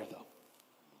stay there, though.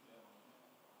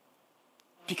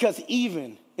 Because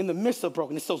even in the midst of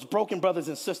brokenness, those broken brothers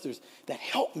and sisters that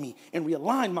help me and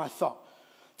realign my thought,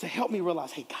 to help me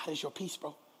realize, hey, God is your peace,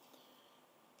 bro.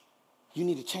 You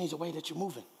need to change the way that you're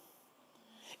moving.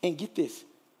 And get this,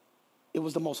 it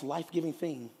was the most life-giving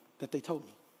thing that they told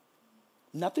me.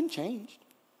 Nothing changed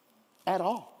at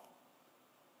all.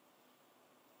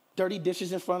 Dirty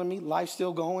dishes in front of me, life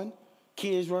still going,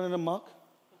 kids running amok.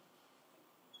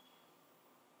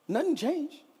 Nothing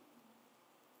changed,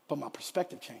 but my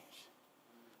perspective changed.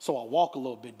 So I walk a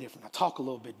little bit different. I talk a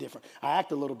little bit different. I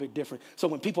act a little bit different. So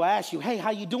when people ask you, hey,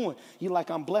 how you doing? You're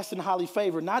like, I'm blessed and highly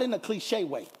favored, not in a cliche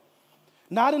way.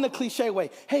 Not in a cliche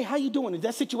way. Hey, how you doing? Did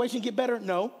that situation get better?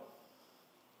 No.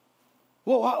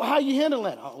 Well, how you handling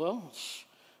that? Oh, well,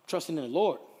 trusting in the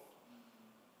Lord.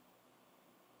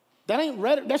 That ain't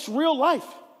rhetoric, that's real life.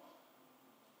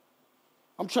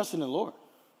 I'm trusting in the Lord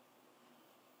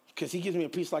because he gives me a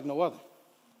peace like no other.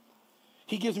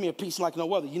 He gives me a peace like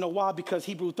no other. You know why? Because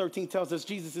Hebrews 13 tells us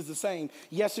Jesus is the same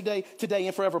yesterday, today,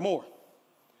 and forevermore.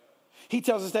 He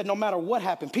tells us that no matter what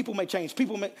happened, people may change,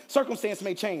 circumstance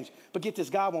may change, but get this,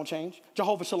 God won't change.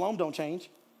 Jehovah Shalom don't change.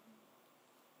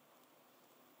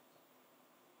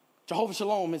 Jehovah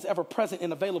Shalom is ever present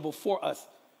and available for us.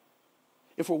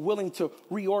 If we're willing to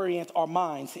reorient our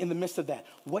minds in the midst of that,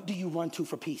 what do you run to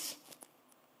for peace?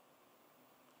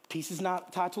 Peace is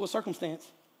not tied to a circumstance.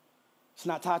 It's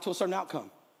not tied to a certain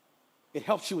outcome. It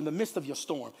helps you in the midst of your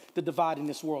storm, the divide in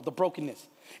this world, the brokenness.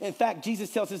 In fact, Jesus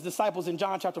tells his disciples in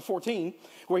John chapter 14,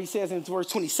 where he says in verse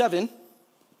 27,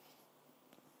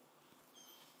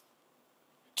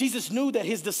 Jesus knew that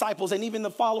his disciples and even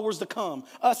the followers to come,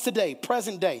 us today,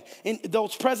 present day, and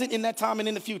those present in that time and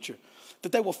in the future,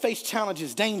 that they will face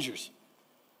challenges, dangers.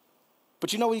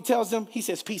 But you know what he tells them? He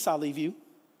says, peace I leave you.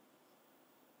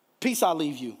 Peace I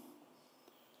leave you.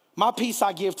 My peace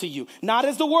I give to you. Not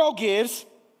as the world gives,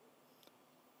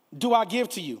 do I give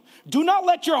to you. Do not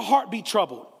let your heart be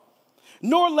troubled,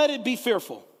 nor let it be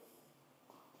fearful.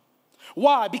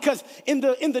 Why? Because in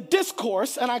the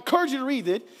discourse, and I encourage you to read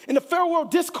it, in the farewell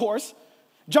discourse,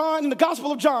 John, in the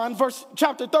Gospel of John,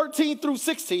 chapter 13 through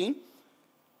 16,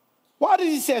 why did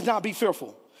he say not be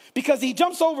fearful? Because he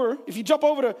jumps over, if you jump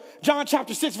over to John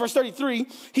chapter 6, verse 33,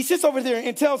 he sits over there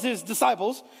and tells his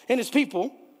disciples and his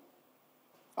people,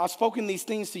 I've spoken these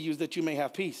things to you that you may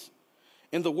have peace.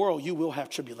 In the world, you will have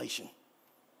tribulation.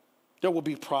 There will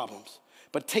be problems.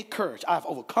 But take courage. I've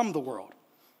overcome the world.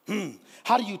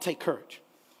 How do you take courage?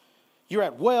 You're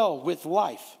at well with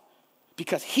life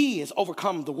because he has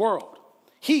overcome the world.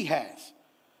 He has.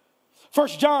 1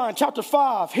 John chapter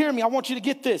 5, hear me, I want you to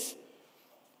get this.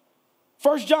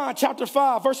 1 John chapter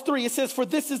 5, verse 3, it says, for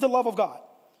this is the love of God,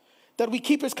 that we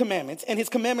keep his commandments, and his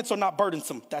commandments are not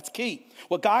burdensome. That's key.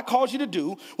 What God calls you to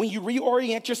do when you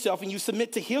reorient yourself and you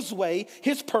submit to his way,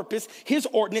 his purpose, his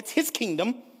ordinance, his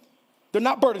kingdom, they're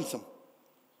not burdensome.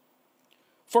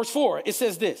 Verse 4, it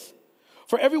says this,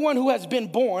 for everyone who has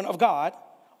been born of God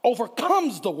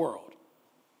overcomes the world.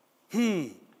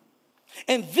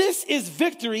 And this is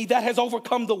victory that has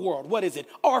overcome the world. What is it?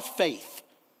 Our faith.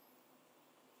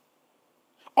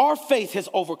 Our faith has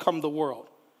overcome the world.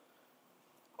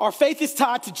 Our faith is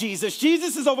tied to Jesus.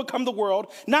 Jesus has overcome the world,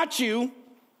 not you.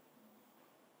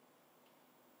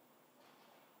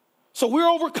 So we're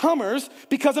overcomers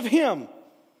because of him.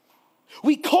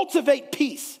 We cultivate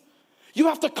peace. You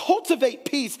have to cultivate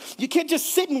peace. You can't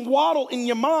just sit and waddle in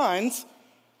your minds.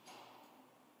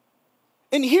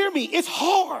 And hear me, it's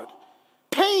hard.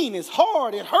 Pain is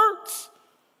hard. It hurts.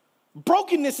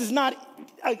 Brokenness is not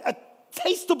a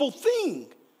tasteable thing.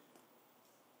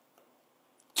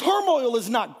 Turmoil is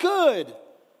not good.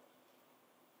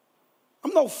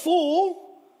 I'm no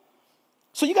fool.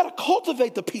 So you got to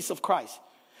cultivate the peace of Christ.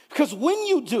 Because when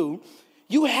you do,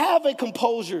 you have a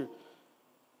composure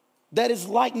that is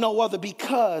like no other,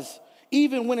 because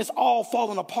even when it's all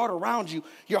falling apart around you,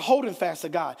 you're holding fast to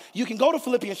God. You can go to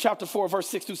Philippians chapter 4, verse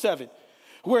 6 through 7,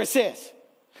 where it says,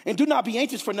 and do not be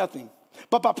anxious for nothing,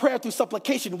 but by prayer through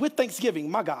supplication with thanksgiving,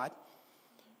 my God.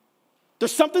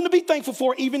 There's something to be thankful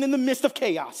for even in the midst of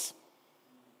chaos.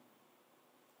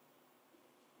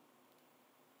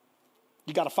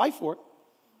 You got to fight for it,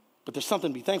 but there's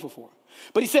something to be thankful for.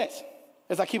 But he says,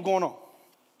 as I keep going on,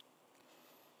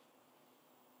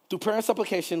 through prayer and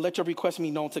supplication, let your requests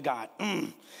be known to God.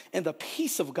 And the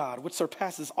peace of God, which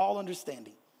surpasses all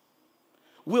understanding,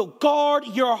 will guard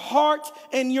your heart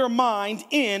and your mind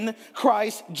in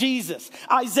Christ Jesus.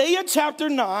 Isaiah chapter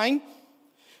 9,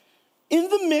 in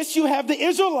the midst you have the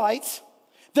Israelites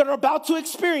that are about to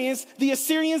experience the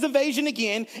Assyrians' invasion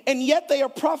again, and yet they are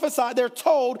prophesied, they're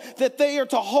told that they are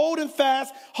to hold and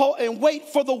fast and wait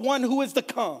for the one who is to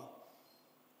come.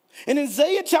 In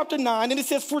Isaiah chapter 9, and it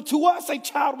says, for to us a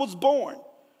child was born.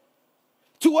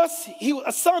 To us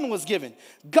a son was given.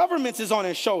 Government is on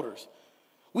his shoulders.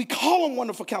 We call him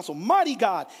Wonderful Counselor, Mighty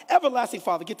God, Everlasting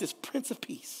Father. Get this, Prince of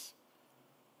Peace.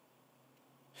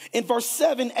 In verse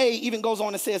 7a even goes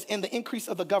on and says, and the increase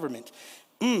of the government,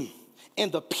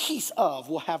 and the peace of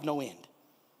will have no end.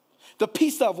 The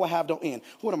peace of will have no end.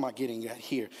 What am I getting at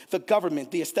here? The government,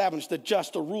 the established, the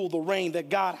just, the rule, the reign that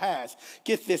God has.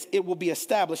 Get this, it will be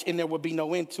established and there will be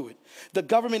no end to it. The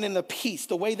government and the peace,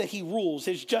 the way that he rules,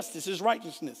 his justice, his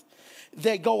righteousness,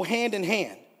 they go hand in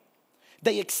hand.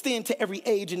 They extend to every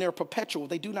age and they're perpetual.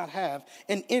 They do not have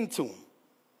an end to them.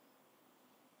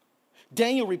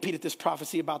 Daniel repeated this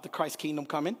prophecy about the Christ kingdom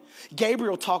coming.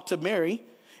 Gabriel talked to Mary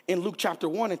in Luke chapter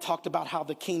 1 and talked about how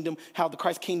the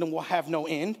Christ kingdom will have no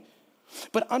end.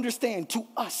 But understand, to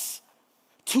us,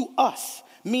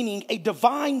 meaning a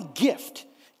divine gift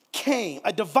came,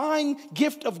 a divine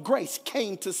gift of grace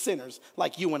came to sinners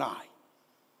like you and I.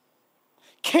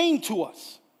 Came to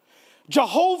us.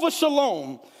 Jehovah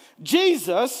Shalom,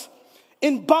 Jesus,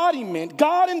 embodiment,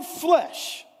 God in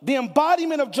flesh, the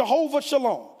embodiment of Jehovah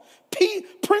Shalom,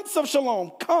 Prince of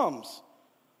Shalom, comes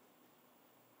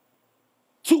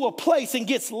to a place and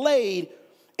gets laid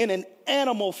in an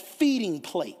animal feeding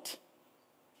plate.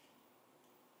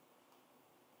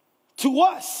 To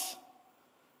us,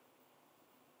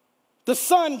 the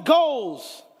Son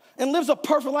goes and lives a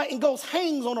perfect life and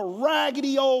hangs on a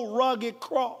raggedy old rugged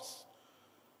cross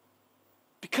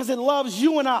because it loves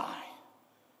you and I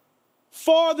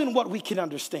far than what we can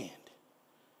understand.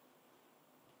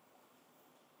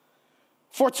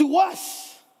 For to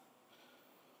us,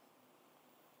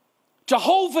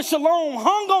 Jehovah Shalom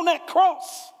hung on that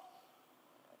cross.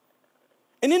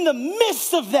 And in the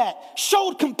midst of that,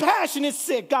 showed compassion and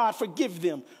said, God, forgive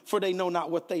them, for they know not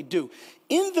what they do.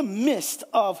 In the midst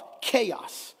of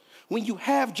chaos, when you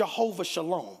have Jehovah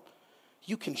Shalom,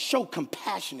 you can show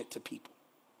compassionate to people.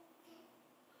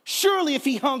 Surely if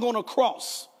he hung on a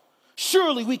cross,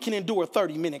 surely we can endure a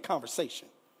 30-minute conversation.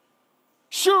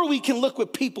 Sure, we can look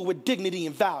with people with dignity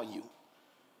and value.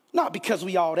 Not because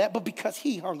we all that, but because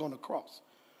he hung on the cross.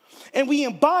 And we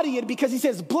embody it because he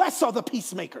says, blessed are the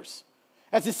peacemakers,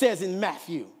 as it says in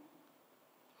Matthew.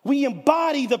 We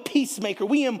embody the peacemaker.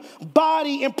 We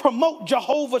embody and promote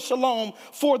Jehovah Shalom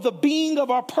for the being of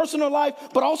our personal life,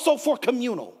 but also for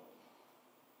communal.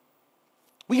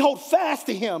 We hold fast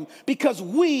to him because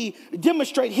we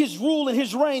demonstrate his rule and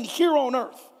his reign here on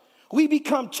earth. We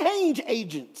become change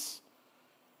agents,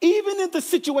 even if the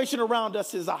situation around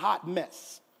us is a hot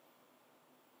mess.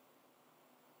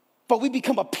 But we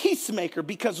become a peacemaker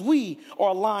because we are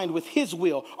aligned with his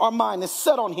will. Our mind is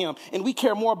set on him, and we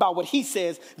care more about what he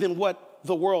says than what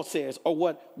the world says, or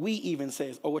what we even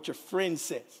says, or what your friend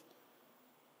says.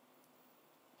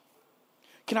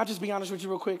 Can I just be honest with you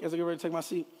real quick as I get ready to take my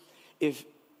seat?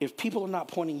 If people are not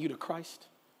pointing you to Christ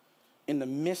in the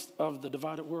midst of the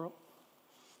divided world,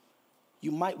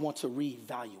 you might want to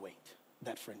reevaluate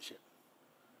that friendship.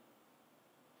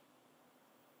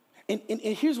 And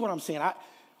here's what I'm saying.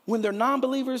 When they're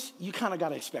non-believers, you kind of got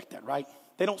to expect that, right?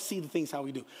 They don't see the things how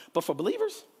we do. But for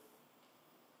believers,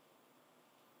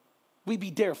 we be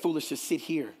dare foolish to sit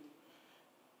here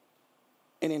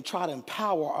and then try to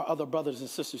empower our other brothers and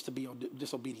sisters to be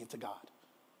disobedient to God.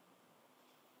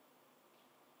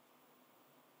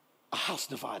 A house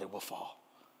divided will fall.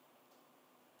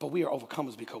 But we are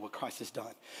overcomers because of what Christ has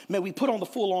done. May we put on the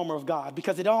full armor of God,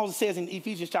 because it always says in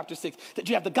Ephesians chapter 6 that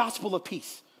you have the gospel of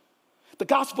peace. The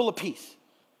gospel of peace.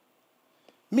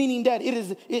 Meaning that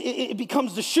it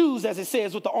becomes the shoes, as it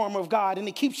says, with the armor of God, and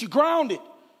it keeps you grounded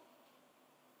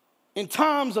in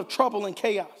times of trouble and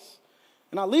chaos.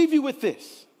 And I leave you with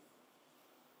this.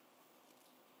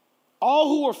 All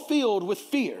who are filled with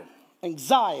fear,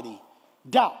 anxiety,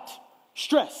 doubt,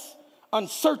 stress,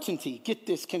 uncertainty, get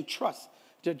this, can trust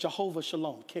that Jehovah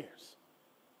Shalom cares.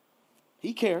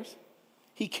 He cares.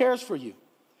 He cares for you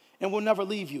and will never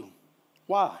leave you.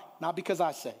 Why? Not because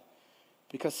I say.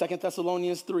 Because 2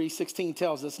 Thessalonians 3:16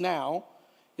 tells us now,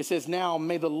 it says, now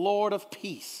may the Lord of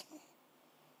peace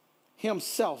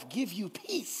himself give you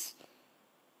peace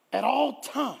at all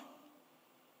time,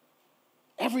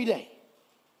 every day.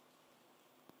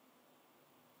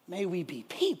 May we be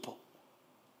people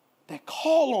that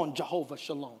call on Jehovah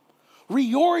Shalom,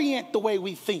 reorient the way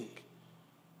we think,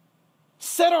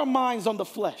 set our minds on the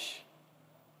flesh.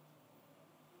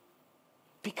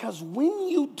 Because when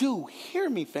you do, hear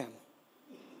me, family,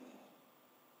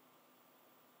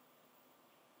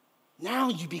 now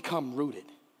you become rooted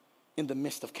in the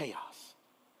midst of chaos.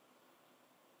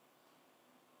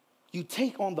 You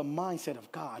take on the mindset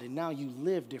of God, and now you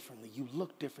live differently, you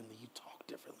look differently, you talk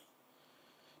differently.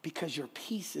 Because your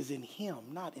peace is in him,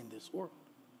 not in this world.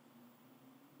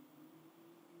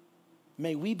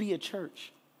 May we be a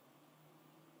church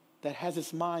that has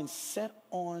its mind set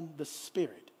on the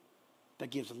Spirit that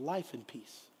gives life and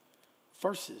peace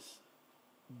versus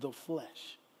the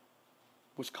flesh,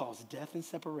 which causes death and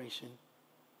separation,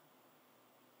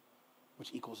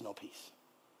 which equals no peace.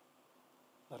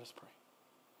 Let us pray.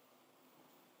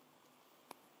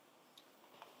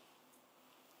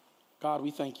 God,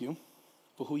 we thank you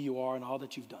for who you are and all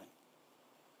that you've done.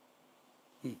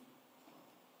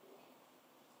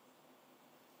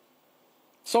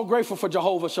 So grateful for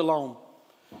Jehovah Shalom.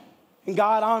 And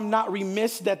God, I'm not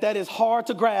remiss that is hard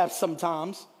to grasp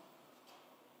sometimes,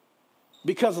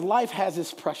 because life has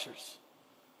its pressures.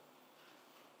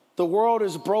 The world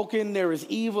is broken. There is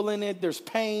evil in it. There's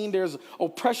pain. There's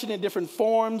oppression in different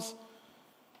forms.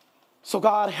 So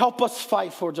God, help us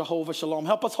fight for Jehovah Shalom.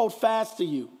 Help us hold fast to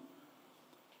you.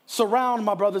 Surround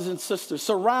my brothers and sisters.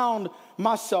 Surround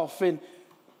myself and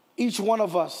each one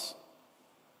of us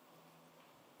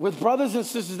with brothers and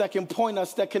sisters that can point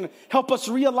us, that can help us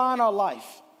realign our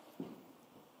life,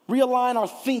 realign our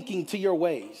thinking to your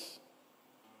ways.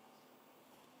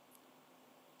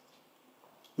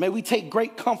 May we take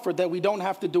great comfort that we don't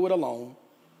have to do it alone,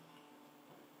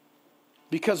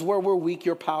 because where we're weak,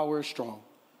 your power is strong.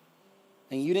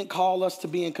 And you didn't call us to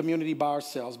be in community by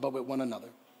ourselves, but with one another.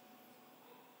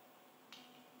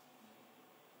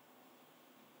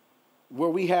 Where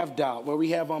we have doubt, where we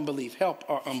have unbelief, help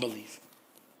our unbelief.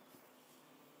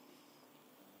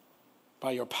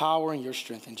 By your power and your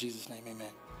strength, in Jesus' name, amen.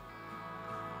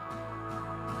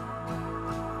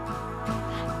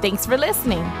 Thanks for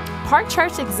listening. Park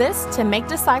Church exists to make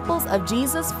disciples of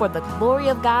Jesus for the glory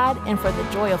of God and for the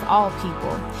joy of all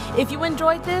people. If you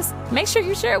enjoyed this, make sure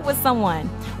you share it with someone.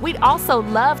 We'd also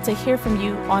love to hear from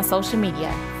you on social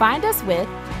media. Find us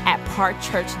at Park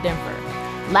Church Denver.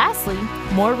 Lastly,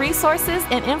 more resources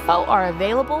and info are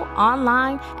available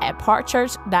online at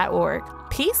parkchurch.org.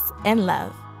 Peace and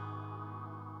love.